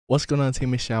What's going on,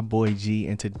 team? It's your boy G,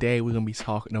 and today we're gonna be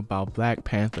talking about Black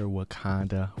Panther: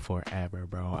 Wakanda Forever,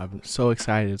 bro. I'm so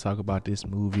excited to talk about this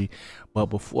movie, but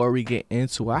before we get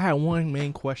into it, I had one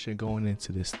main question going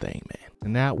into this thing, man,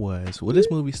 and that was, will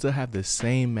this movie still have the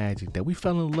same magic that we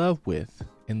fell in love with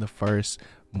in the first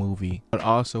movie, but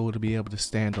also would it be able to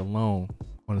stand alone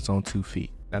on its own 2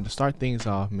 feet? Now, to start things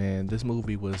off, man, this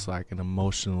movie was like an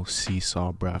emotional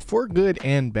seesaw, bruh, for good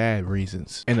and bad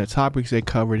reasons. And the topics they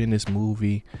covered in this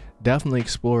movie definitely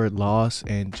explored loss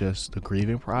and just the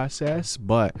grieving process,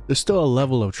 but there's still a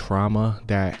level of trauma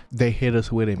that they hit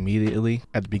us with immediately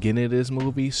at the beginning of this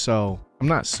movie. So I'm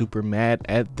not super mad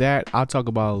at that. I'll talk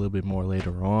about it a little bit more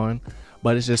later on,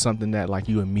 but it's just something that like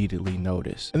you immediately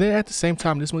notice. And then at the same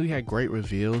time, this movie had great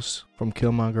reveals, from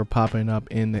Killmonger popping up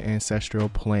in the ancestral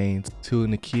plains to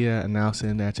Nakia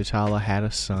announcing that T'Challa had a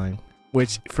son,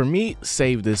 which for me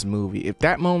saved this movie. If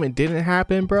that moment didn't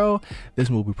happen, bro,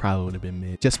 this movie probably would have been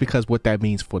mid, just because what that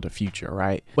means for the future,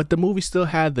 right? But the movie still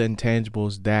had the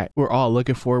intangibles that we're all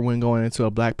looking for when going into a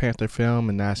Black Panther film,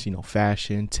 and that's, you know,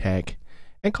 fashion, tech,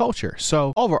 and culture.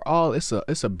 So overall,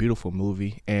 it's a beautiful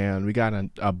movie, and we got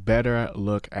a better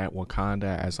look at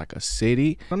Wakanda as like a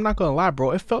city. I'm not gonna lie,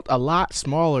 bro, it felt a lot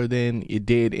smaller than it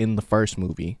did in the first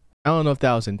movie. I don't know if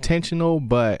that was intentional,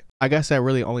 but I guess that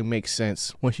really only makes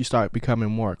sense once you start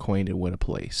becoming more acquainted with a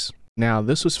place. Now,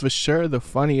 this was for sure the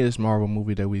funniest Marvel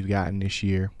movie that we've gotten this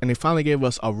year, and they finally gave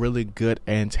us a really good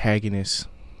antagonist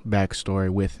backstory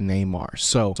with Namor.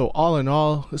 So all in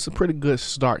all, it's a pretty good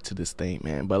start to this thing,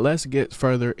 man. But let's get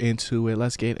further into it.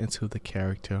 Let's get into the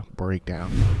character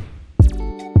breakdown.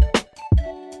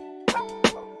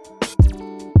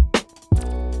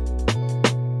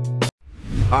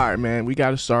 Alright, man, we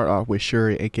gotta start off with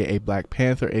Shuri, aka Black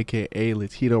Panther, aka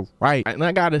Letitia Wright. And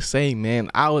I gotta say, man,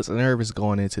 I was nervous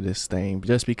going into this thing,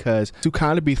 just because to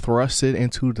kind of be thrusted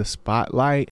into the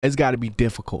spotlight, it's gotta be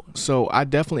difficult. So I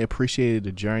definitely appreciated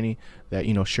the journey that,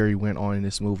 you know, Shuri went on in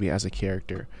this movie as a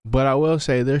character. But I will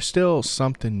say there's still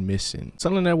something missing.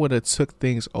 Something that would have took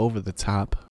things over the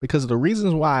top. Because the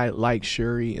reasons why I liked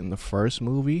Shuri in the first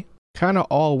movie kind of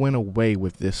all went away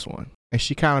with this one. And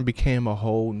she kind of became a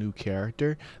whole new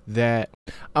character that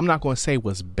I'm not going to say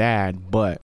was bad,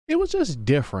 but it was just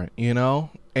different, you know?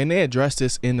 And they addressed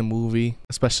this in the movie,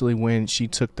 especially when she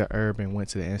took the herb and went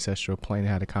to the ancestral plane and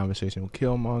had a conversation with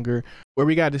Killmonger, where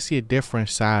we got to see a different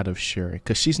side of Shuri,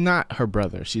 because she's not her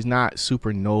brother. She's not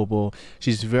super noble.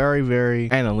 She's very,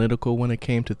 very analytical when it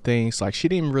came to things. Like, she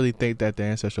didn't really think that the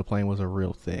ancestral plane was a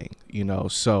real thing, you know?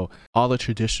 So all the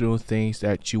traditional things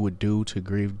that you would do to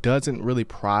grieve doesn't really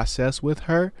process with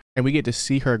her. And we get to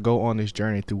see her go on this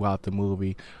journey throughout the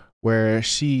movie, where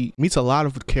she meets a lot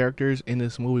of characters in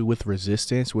this movie with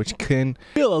resistance, which can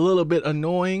feel a little bit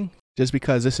annoying just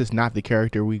because this is not the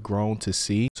character we've grown to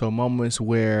see. So moments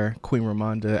where Queen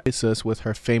Ramonda hits us with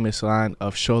her famous line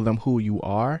of "show them who you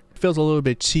are" feels a little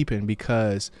bit cheapened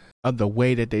because of the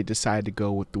way that they decide to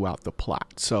go throughout the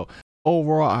plot. So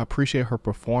overall, I appreciate her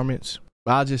performance,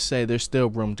 but I'll just say there's still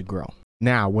room to grow.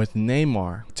 Now, with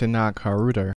Namor, Tanac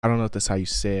Haruder, I don't know if that's how you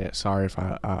say it. Sorry if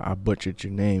I butchered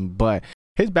your name, but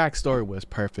his backstory was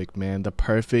perfect, man. The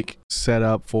perfect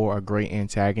setup for a great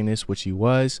antagonist, which he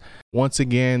was. Once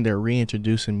again, they're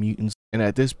reintroducing mutants. And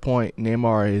at this point,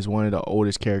 Namor is one of the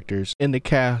oldest characters in the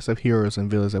cast of heroes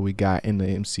and villains that we got in the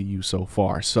MCU so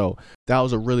far. So that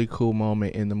was a really cool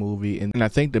moment in the movie. And I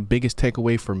think the biggest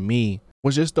takeaway for me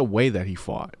was just the way that he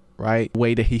fought, right? The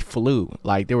way that he flew.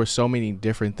 Like, there were so many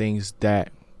different things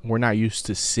that we're not used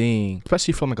to seeing,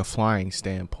 especially from like a flying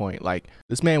standpoint. Like,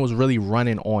 this man was really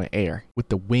running on air with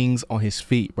the wings on his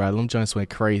feet, bro. Them joints went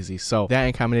crazy. So that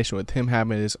in combination with him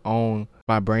having his own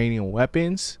vibranium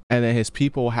weapons and then his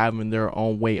people having their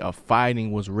own way of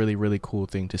fighting was really, really cool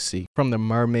thing to see. From the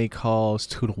mermaid calls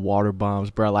to the water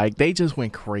bombs, bro, like they just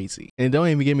went crazy. And don't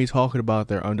even get me talking about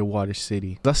their underwater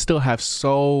city. I still have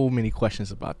so many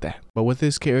questions about that. But with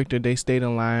this character, they stayed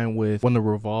in line with one of the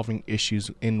revolving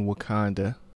issues in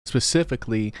Wakanda,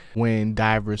 specifically when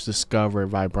divers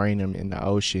discovered vibranium in the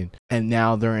ocean, and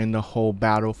now they're in the whole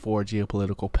battle for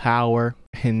geopolitical power.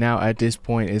 And now at this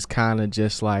point, it's kind of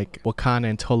just like Wakanda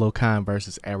and Talokan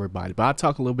versus everybody. But I'll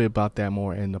talk a little bit about that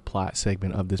more in the plot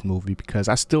segment of this movie, because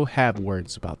I still have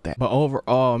words about that. But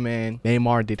overall, man,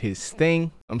 Namor did his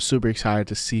thing. I'm super excited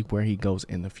to see where he goes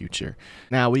in the future.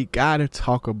 Now, we gotta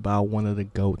talk about one of the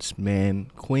GOATs, man.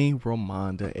 Queen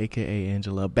Ramonda, aka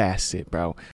Angela Bassett,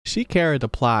 bro. She carried the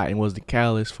plot and was the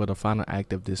catalyst for the final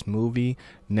act of this movie.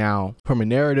 Now, from a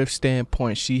narrative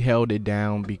standpoint, she held it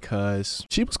down because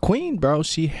she was queen, bro.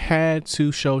 She had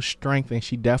to show strength, and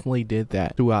she definitely did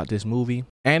that throughout this movie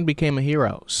and became a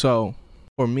hero. So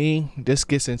For me, this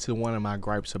gets into one of my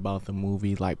gripes about the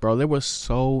movie. Like, bro, there was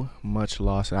so much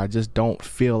loss, and I just don't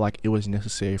feel like it was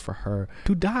necessary for her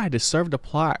to die to serve the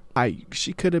plot.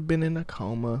 She could have been in a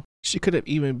coma. She could have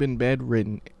even been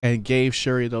bedridden and gave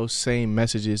Shuri those same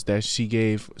messages that she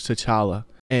gave T'Challa.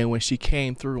 And when she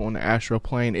came through on the astral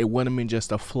plane, it wouldn't have been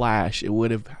just a flash. It would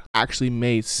have actually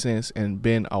made sense and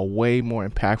been a way more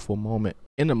impactful moment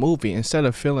in the movie instead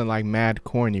of feeling like mad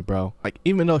corny, bro. Like,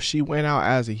 even though she went out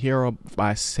as a hero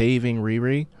by saving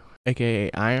Riri, aka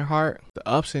Ironheart, the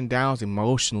ups and downs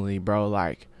emotionally, bro,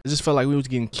 like, I just felt like we was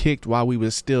getting kicked while we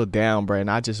was still down, bro.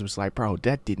 And I just was like, bro,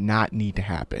 that did not need to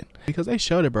happen. Because they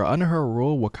showed it, bro. Under her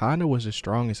rule, Wakanda was the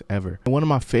strongest ever. And one of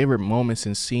my favorite moments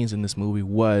and scenes in this movie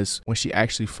was when she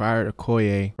actually fired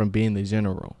Okoye from being the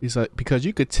general. It's like, because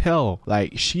you could tell,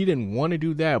 like, she didn't want to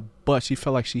do that, but she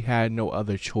felt like she had no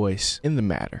other choice in the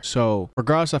matter. So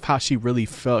regardless of how she really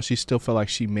felt, she still felt like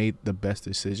she made the best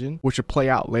decision, which would play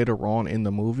out later on in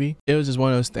the movie. It was just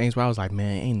one of those things where I was like,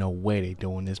 man, ain't no way they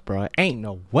doing this, bro. Ain't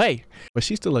no way. But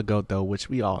she's still a GOAT though, which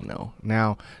we all know.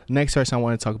 Now, next person I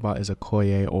want to talk about is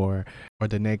Okoye or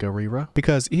the nigga Rira,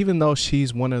 because even though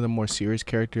she's one of the more serious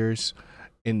characters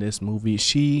in this movie,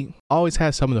 she always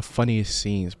has some of the funniest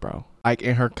scenes, bro. Like,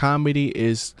 in her comedy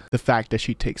is the fact that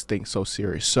she takes things so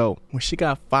serious. So when she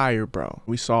got fired, bro,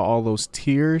 we saw all those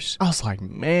tears. I was like,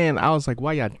 man,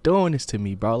 why y'all doing this to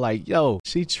me, bro? Like, yo,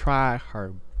 she tried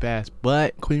her best,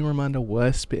 but Queen Ramonda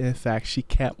was spitting facts. She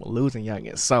kept losing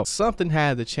youngins. So something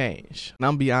had to change. And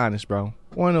I'm be honest, bro.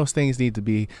 One of those things need to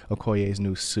be Okoye's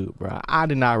new suit, bro. I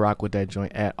did not rock with that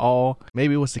joint at all.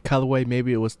 Maybe it was the colorway,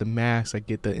 maybe it was the mask. I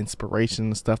get the inspiration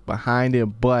and stuff behind it,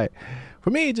 but for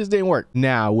me, it just didn't work.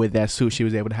 Now, with that suit, she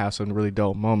was able to have some really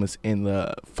dope moments in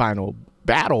the final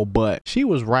battle, but she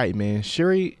was right, man.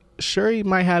 Shuri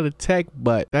might have the tech,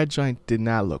 but that joint did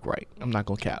not look right. I'm not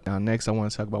gonna cap. Now, next, I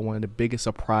want to talk about one of the biggest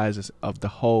surprises of the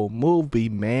whole movie,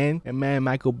 man. And man,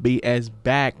 Michael B. is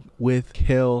back with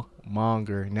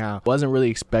Killmonger. Now, wasn't really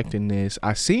expecting this.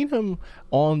 I seen him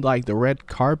on like the red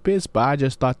carpets, but I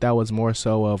just thought that was more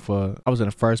so of I was in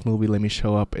the first movie, let me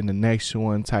show up in the next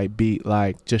one type beat,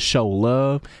 like just show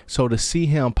love. So to see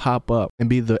him pop up and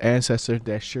be the ancestor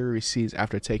that Shuri sees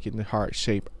after taking the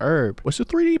heart-shaped herb, which was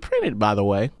 3D printed, by the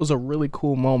way, was a really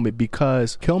cool moment,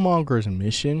 because Killmonger's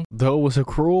mission, though it was a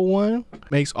cruel one,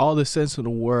 makes all the sense in the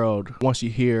world once you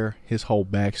hear his whole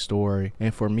backstory.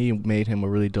 And for me, made him a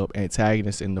really dope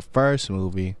antagonist in the first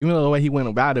movie, even though the way he went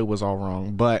about it was all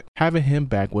wrong. But having him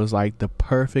back was like the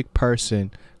perfect person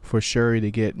for Shuri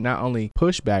to get not only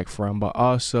pushback from, but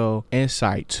also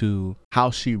insight to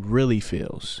how she really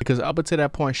feels. Because up until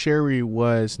that point, Shuri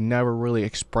was never really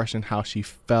expressing how she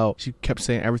felt. She kept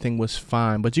saying everything was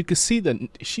fine, but you could see that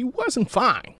she wasn't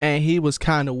fine. And he was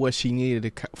kind of what she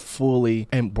needed to fully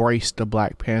embrace the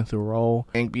Black Panther role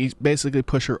and basically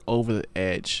push her over the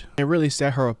edge and really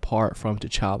set her apart from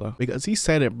T'Challa. Because he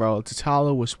said it, bro,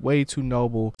 T'Challa was way too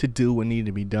noble to do what needed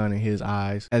to be done in his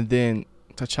eyes. And then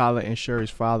T'Challa and Shuri's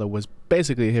father was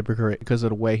basically a hypocrite because of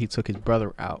the way he took his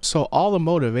brother out. So all the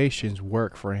motivations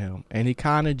work for him, and he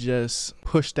kind of just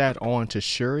pushed that on to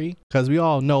Shuri, because we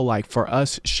all know, like, for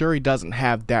us, Shuri doesn't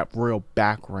have that real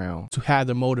background to have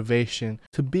the motivation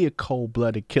to be a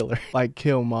cold-blooded killer like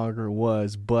Killmonger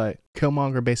was, but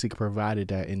Killmonger basically provided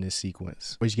that in this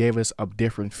sequence, which gave us a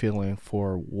different feeling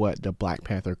for what the Black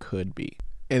Panther could be.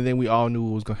 And then we all knew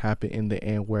what was going to happen in the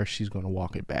end, where she's going to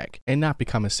walk it back and not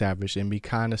become a savage and be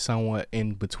kind of somewhat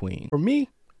in between. For me,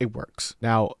 it works.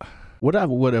 Now, what I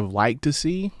would have liked to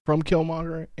see from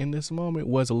Killmonger in this moment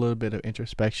was a little bit of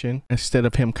introspection instead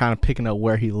of him kind of picking up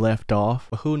where he left off.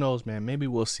 But who knows, man? Maybe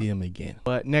we'll see him again.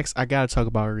 But next, I got to talk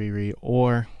about Riri,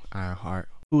 or Ironheart,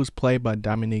 who was played by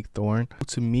Dominique Thorne, who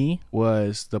to me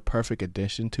was the perfect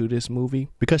addition to this movie,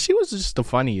 because she was just the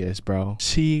funniest, bro.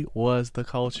 She was the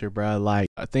culture, bro. Like,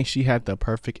 I think she had the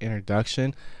perfect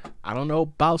introduction. I don't know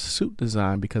about suit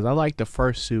design, because I like the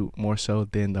first suit more so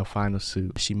than the final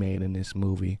suit she made in this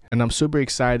movie. And I'm super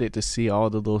excited to see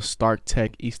all the little Stark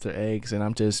Tech Easter eggs. And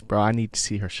I'm just, bro, I need to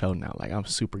see her show now. Like, I'm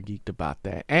super geeked about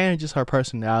that. And just her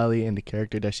personality and the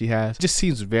character that she has just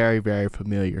seems very, very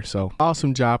familiar. So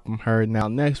awesome job from her. Now,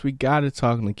 next, we got to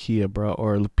talk Nakia, bro,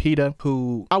 or Lupita,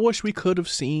 who I wish we could have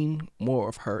seen more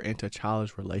of her and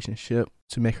T'Challa's relationship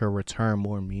to make her return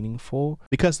more meaningful,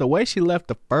 because the way she left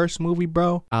the first movie,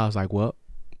 bro, I was like, well,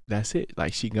 that's it.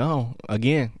 Like, she gone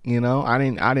again, you know. I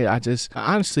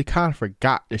honestly kind of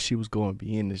forgot that she was going to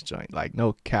be in this joint, like,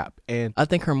 no cap. And I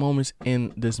think her moments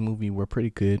in this movie were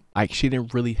pretty good. Like, she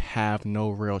didn't really have no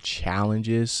real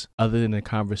challenges other than the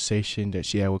conversation that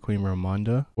she had with Queen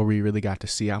Ramonda, where we really got to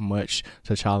see how much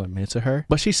T'Challa meant to her.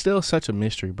 But she's still such a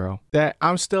mystery, bro, that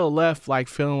I'm still left like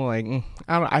feeling like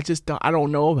I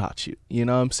don't know about you. You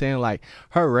know what I'm saying? Like,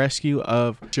 her rescue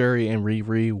of Shuri and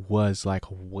Riri was like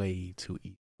way too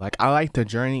easy. Like, I like the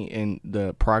journey and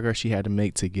the progress she had to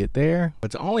make to get there,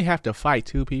 but to only have to fight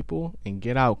two people and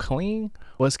get out clean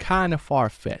was kind of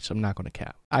far-fetched. I'm not gonna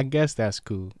cap. I guess that's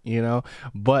cool, you know.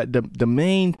 But the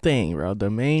main thing, bro,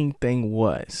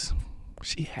 was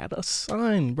she had a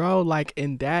son, bro. Like,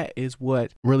 and that is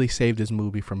what really saved this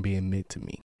movie from being mid to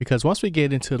me. Because once we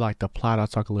get into like the plot, I'll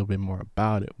talk a little bit more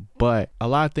about it. But a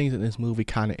lot of things in this movie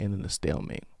kind of ended in a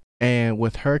stalemate. And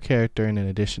with her character and in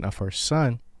addition of her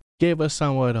son, gave us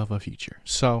somewhat of a future.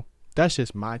 So that's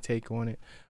just my take on it.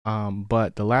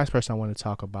 But the last person I want to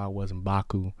talk about was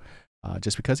M'Baku,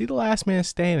 just because he's the last man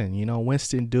standing. You know,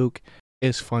 Winston Duke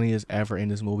is funny as ever in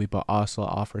this movie, but also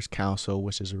offers counsel,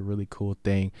 which is a really cool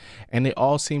thing. And they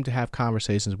all seem to have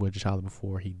conversations with T'Challa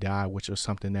before he died, which was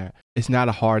something that it's not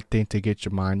a hard thing to get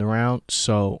your mind around.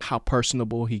 So how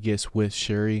personable he gets with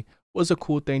Shuri was a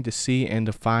cool thing to see, and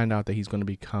to find out that he's going to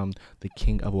become the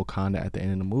king of Wakanda at the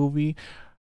end of the movie.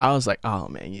 I was like, oh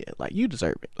man, yeah, like, you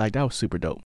deserve it. Like, that was super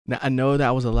dope. Now, I know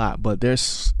that was a lot, but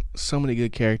there's so many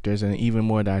good characters, and even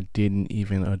more that I didn't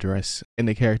even address in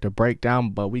the character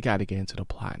breakdown. But we got to get into the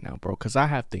plot now, bro, because I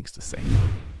have things to say.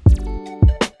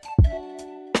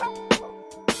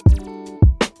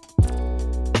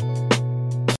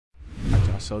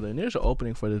 So the initial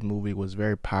opening for this movie was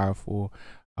very powerful,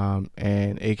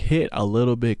 and it hit a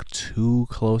little bit too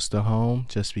close to home,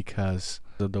 just because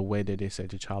of the way that they said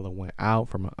T'Challa went out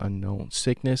from an unknown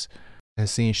sickness, and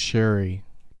seeing Shuri,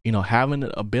 you know, having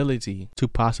the ability to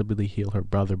possibly heal her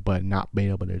brother but not being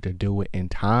able to do it in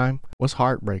time was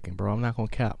heartbreaking, bro. I'm not gonna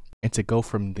cap. And to go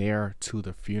from there to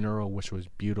the funeral, which was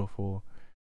beautiful,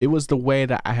 it was the way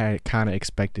that I had kind of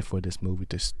expected for this movie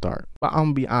to start. But I'm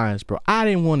gonna be honest, bro, I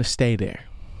didn't want to stay there,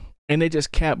 and they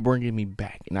just kept bringing me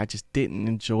back, and I just didn't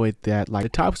enjoy that. Like, the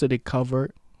topics that they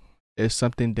covered is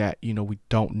something that, you know, we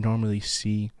don't normally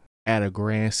see at a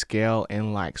grand scale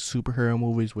in like superhero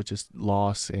movies, which is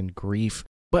loss and grief.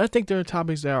 But I think there are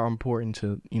topics that are important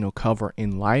to, you know, cover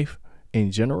in life in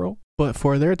general. But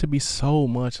for there to be so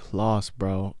much loss,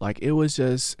 bro, like, it was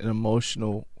just an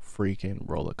emotional freaking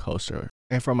roller coaster.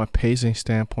 And from a pacing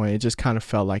standpoint, it just kind of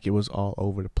felt like it was all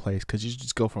over the place, because you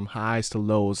just go from highs to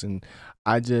lows, and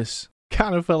I just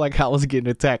kind of felt like I was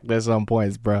getting attacked at some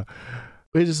points, bro.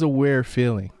 It's just a weird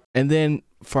feeling. And then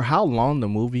for how long the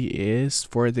movie is,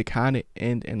 for it to kind of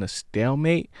end in a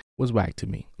stalemate was whack to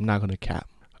me. I'm not gonna cap.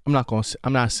 I'm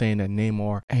not saying that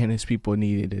Namor and his people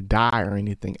needed to die or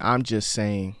anything. I'm just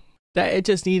saying that it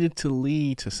just needed to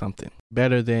lead to something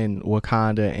better than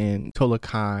Wakanda and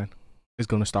Tolakan is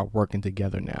gonna start working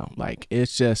together now. Like,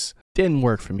 it's just didn't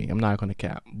work for me. I'm not gonna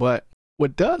cap. But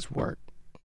what does work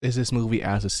is this movie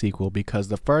as a sequel, because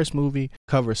the first movie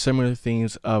covers similar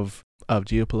themes of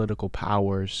geopolitical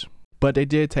powers, but they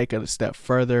did take it a step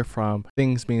further from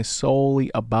things being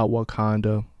solely about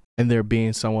Wakanda and there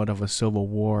being somewhat of a civil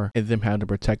war and them having to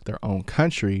protect their own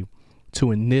country,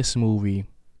 to, in this movie,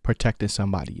 protecting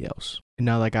somebody else. And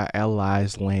now they got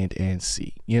allies land and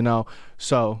sea, you know?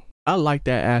 So I like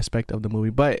that aspect of the movie,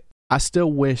 but I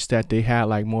still wish that they had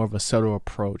like more of a subtle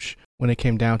approach when it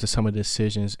came down to some of the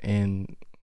decisions and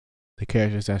the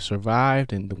characters that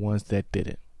survived and the ones that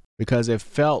didn't. Because it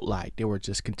felt like they were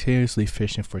just continuously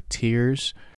fishing for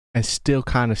tears and still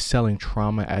kind of selling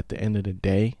trauma at the end of the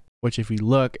day, which, if you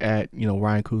look at, you know,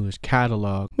 Ryan Coogler's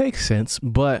catalog, makes sense,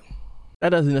 but that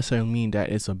doesn't necessarily mean that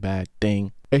it's a bad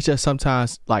thing. It's just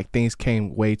sometimes like things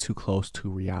came way too close to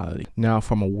reality. Now,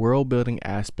 from a world building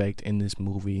aspect in this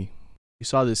movie, we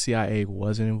saw the CIA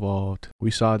wasn't involved. We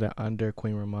saw that under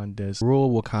Queen Ramonda's rule,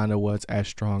 Wakanda was as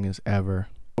strong as ever.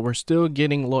 We're still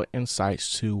getting little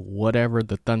insights to whatever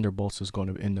the Thunderbolts is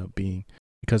going to end up being,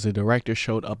 because the director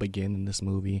showed up again in this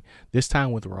movie, this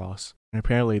time with Ross. And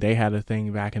apparently they had a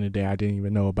thing back in the day I didn't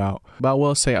even know about. But I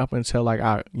will say, up until like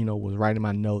I, you know, was writing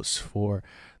my notes for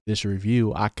this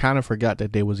review, I kind of forgot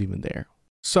that they was even there.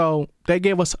 So They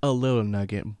gave us a little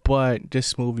nugget, but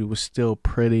this movie was still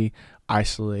pretty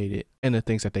isolated in the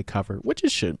things that they covered, which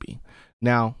it should be.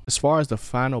 Now, as far as the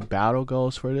final battle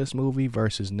goes for this movie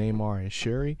versus Namor and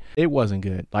Shuri, it wasn't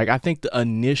good. Like, I think the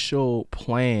initial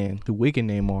plan to weaken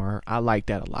Namor, I like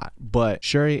that a lot. But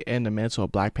Shuri and the mantle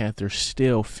of Black Panther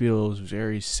still feels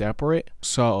very separate.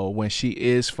 So when she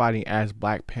is fighting as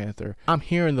Black Panther, I'm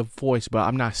hearing the voice, but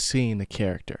I'm not seeing the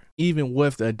character. Even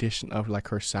with the addition of like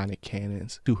her sonic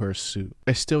cannons to her suit,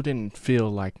 it still didn't feel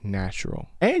like natural.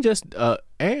 And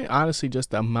honestly,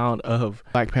 just the amount of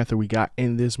Black Panther we got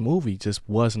in this movie just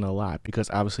wasn't a lot,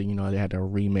 because obviously, you know, they had to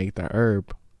remake the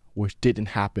herb, which didn't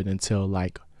happen until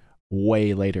like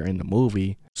way later in the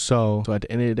movie. So at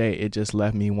the end of the day, it just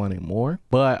left me wanting more,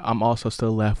 but I'm also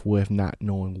still left with not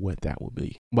knowing what that will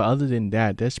be. But other than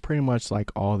that, that's pretty much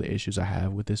like all the issues I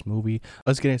have with this movie.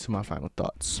 Let's get into my final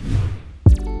thoughts.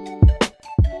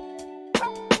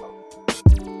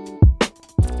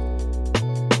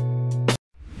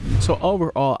 So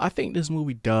overall, I think this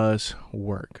movie does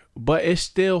work, but it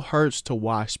still hurts to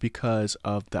watch because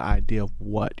of the idea of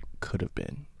what could have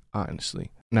been, honestly.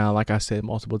 Now, like I said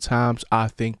multiple times, I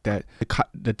think that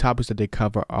the topics that they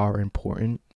cover are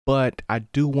important, but I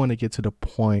do want to get to the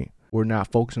point we're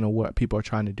not focusing on what people are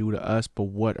trying to do to us, but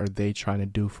what are they trying to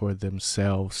do for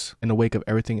themselves in the wake of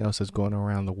everything else that's going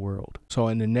around the world. So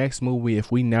in the next movie,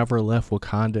 if we never left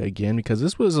Wakanda again, because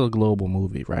this was a global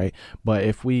movie, right? But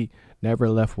if we never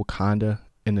left Wakanda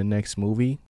in the next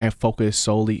movie and focus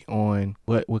solely on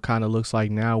what Wakanda looks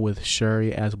like now with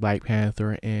Shuri as Black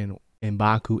Panther and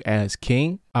M'Baku as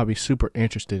King, I'll be super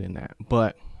interested in that.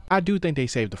 But I do think they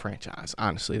saved the franchise,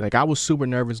 honestly. Like, I was super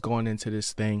nervous going into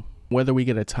this thing. Whether we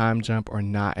get a time jump or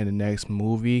not in the next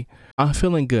movie, I'm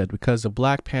feeling good because the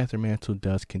Black Panther mantle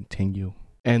does continue.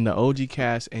 And the OG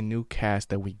cast and new cast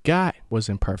that we got was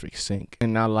in perfect sync.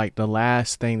 And now, like, the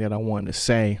last thing that I wanted to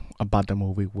say about the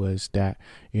movie was that,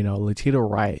 you know, Letitia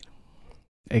Wright,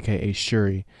 aka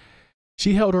Shuri,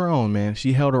 she held her own, man.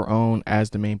 She held her own as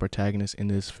the main protagonist in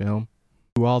this film.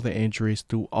 Through all the injuries,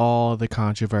 through all the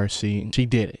controversy, she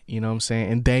did it, you know what I'm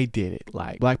saying? And they did it.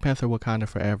 Like, Black Panther Wakanda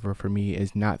Forever for me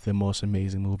is not the most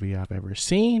amazing movie I've ever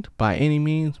seen by any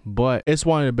means, but it's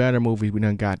one of the better movies we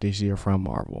done got this year from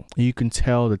Marvel. You can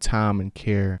tell the time and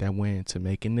care that went into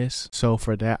making this. So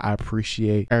for that, I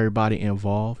appreciate everybody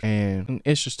involved and I'm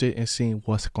interested in seeing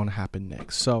what's going to happen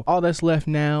next. So all that's left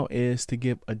now is to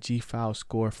give a G-File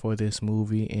score for this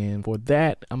movie, and for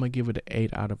that, I'm going to give it an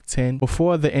 8 out of 10.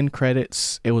 Before the end credits,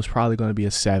 it was probably going to be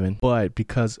a 7, but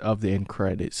because of the end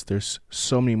credits, there's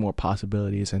so many more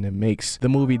possibilities, and it makes the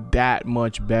movie that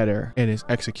much better in its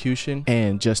execution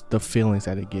and just the feelings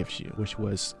that it gives you, which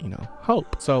was, you know,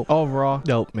 hope. So overall,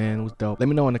 dope, man. It was dope. Let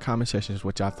me know in the comment sections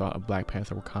what y'all thought of Black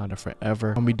Panther Wakanda Forever.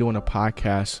 I'm gonna be doing a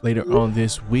podcast later on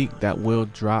this week that will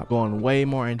drop, going way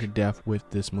more into depth with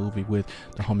this movie with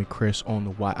the homie Chris on the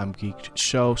Why I'm Geeked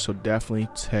show, so definitely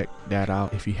check that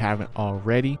out if you haven't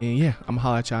already. And yeah, I'm gonna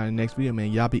holler at y'all in the next video, man.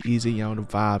 Y'all be easy, y'all know the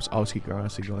vibes. Always keep your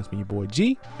eyes, it's been your boy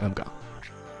G, and I'm gone.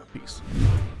 Peace.